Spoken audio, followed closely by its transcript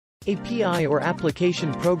API or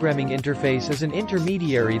Application Programming Interface is an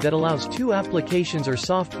intermediary that allows two applications or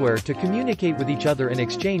software to communicate with each other and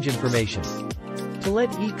exchange information. To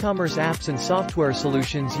let e-commerce apps and software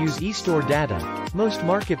solutions use e-store data, most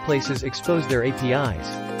marketplaces expose their APIs.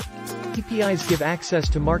 APIs give access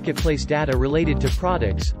to marketplace data related to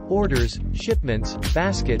products, orders, shipments,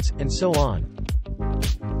 baskets, and so on.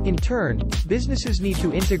 In turn, businesses need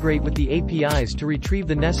to integrate with the APIs to retrieve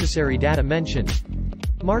the necessary data mentioned.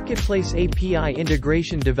 Marketplace API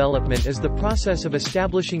integration development is the process of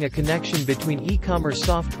establishing a connection between e-commerce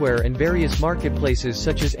software and various marketplaces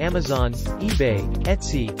such as Amazon, eBay,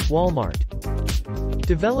 Etsy, Walmart.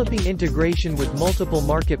 Developing integration with multiple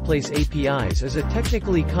marketplace APIs is a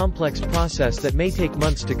technically complex process that may take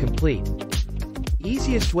months to complete. The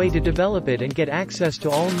easiest way to develop it and get access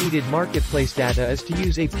to all needed marketplace data is to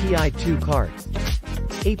use API2Cart.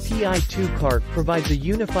 API2Cart provides a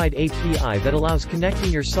unified API that allows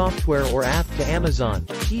connecting your software or app to Amazon,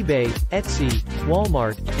 eBay, Etsy,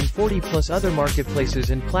 Walmart, and 40+ other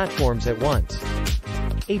marketplaces and platforms at once.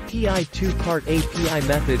 API2Cart API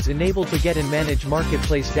methods enable to get and manage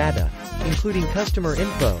marketplace data, including customer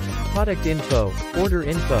info, product info, order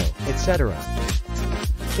info, etc.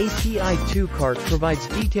 API2Cart provides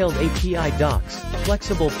detailed API docs,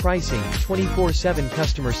 flexible pricing, 24/7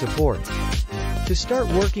 customer support. To start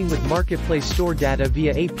working with marketplace store data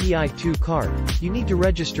via API2Cart, you need to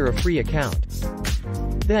register a free account.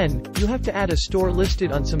 Then, you have to add a store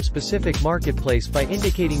listed on some specific marketplace by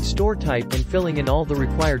indicating store type and filling in all the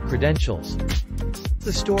required credentials.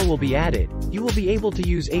 The store will be added. You will be able to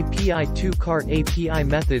use API2Cart API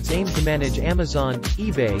methods aimed to manage Amazon,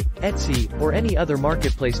 eBay, Etsy, or any other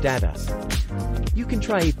marketplace data. You can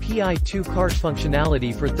try API2Cart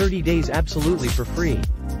functionality for 30 days absolutely for free.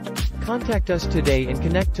 Contact us today and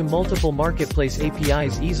connect to multiple marketplace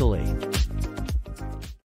APIs easily.